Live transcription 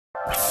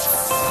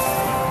First,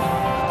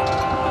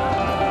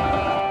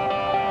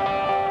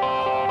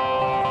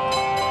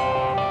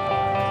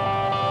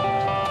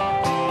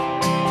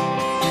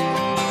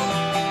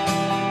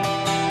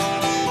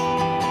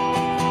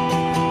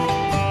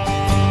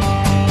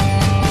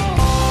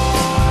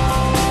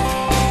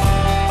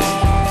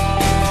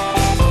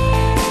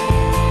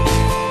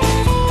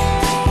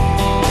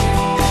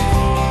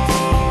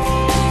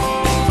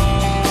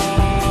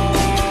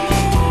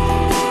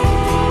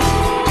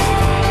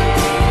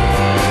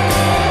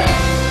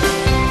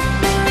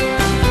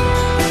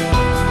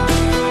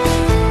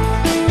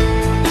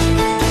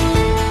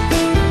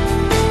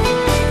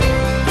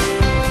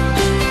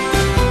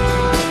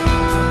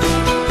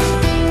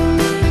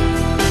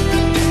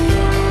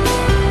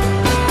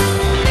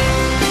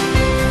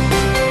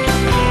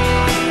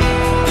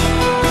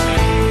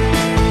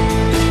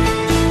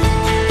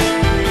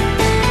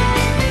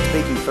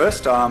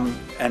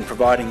 and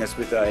providing us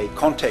with a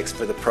context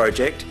for the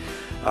project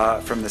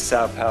from the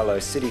Sao Paulo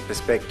city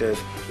perspective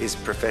is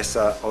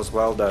Professor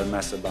Oswaldo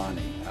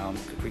Massabani.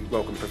 Could we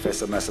welcome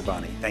Professor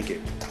Massabani? Thank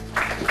you.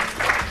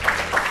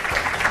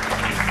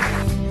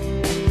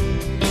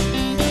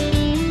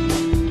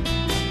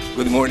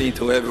 Good morning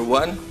to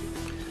everyone.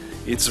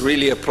 It's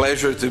really a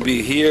pleasure to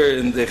be here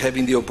and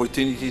having the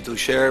opportunity to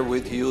share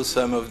with you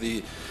some of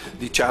the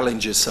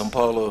challenges São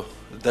Paulo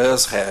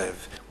does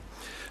have.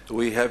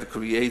 We have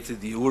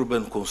created the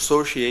urban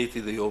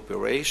consortiated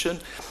operation,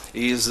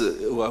 is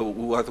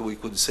what we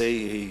could say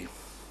a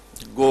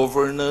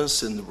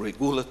governance and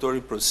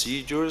regulatory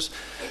procedures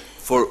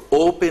for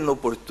open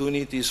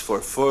opportunities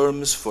for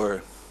firms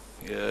for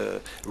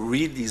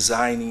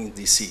redesigning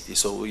the city.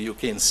 So you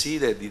can see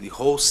that the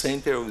whole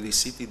center of the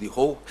city, the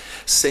whole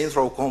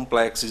central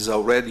complex is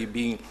already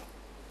being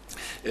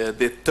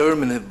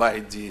determined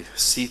by the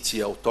city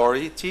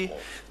authority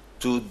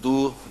to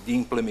do the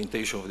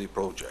implementation of the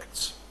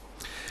projects.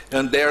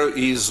 And there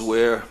is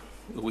where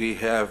we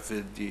have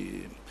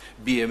the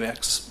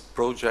BMX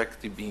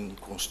project being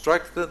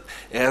constructed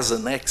as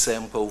an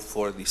example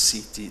for the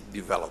city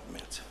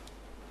development.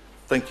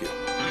 Thank you.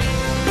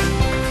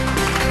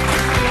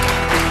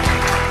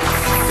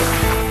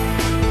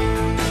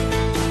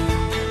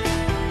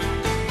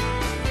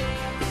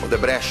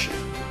 Odebrecht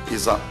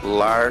is a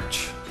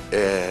large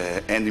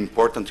and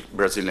important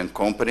Brazilian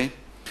company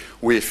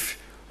with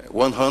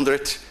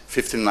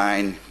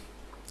 159,000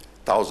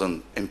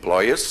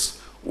 employees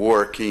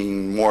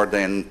working more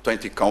than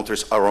 20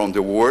 countries around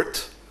the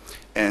world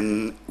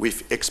and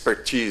with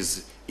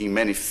expertise in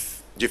many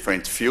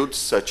different fields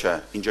such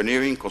as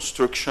engineering,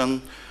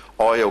 construction,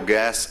 oil,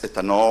 gas,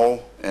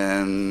 ethanol,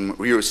 and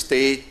real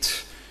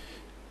estate,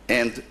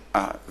 and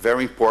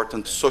very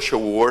important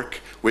social work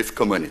with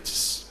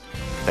communities.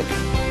 Thank you.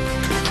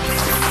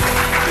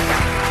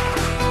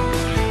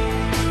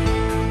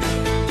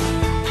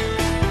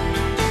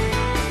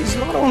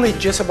 Not only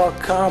just about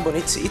carbon,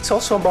 it's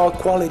also about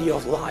quality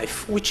of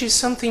life, which is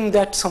something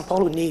that São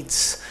Paulo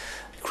needs.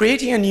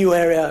 Creating a new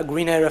area, a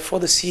green area for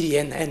the city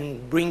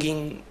and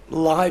bringing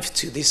life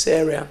to this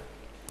area.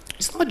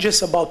 It's not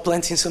just about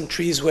planting some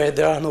trees where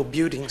there are no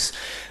buildings.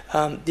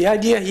 The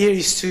idea here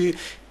is to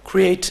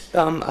create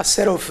a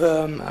set of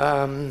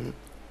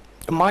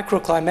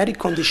microclimatic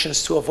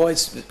conditions to avoid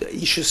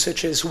issues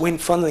such as wind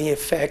funneling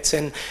effects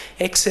and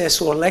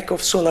excess or lack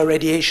of solar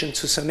radiation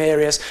to some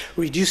areas,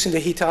 reducing the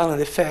heat island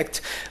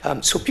effect,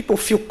 so people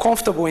feel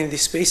comfortable in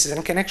these spaces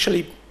and can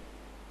actually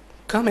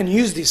come and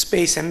use this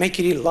space and make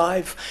it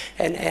alive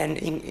and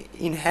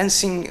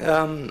enhancing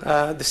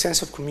the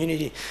sense of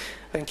community.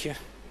 Thank you.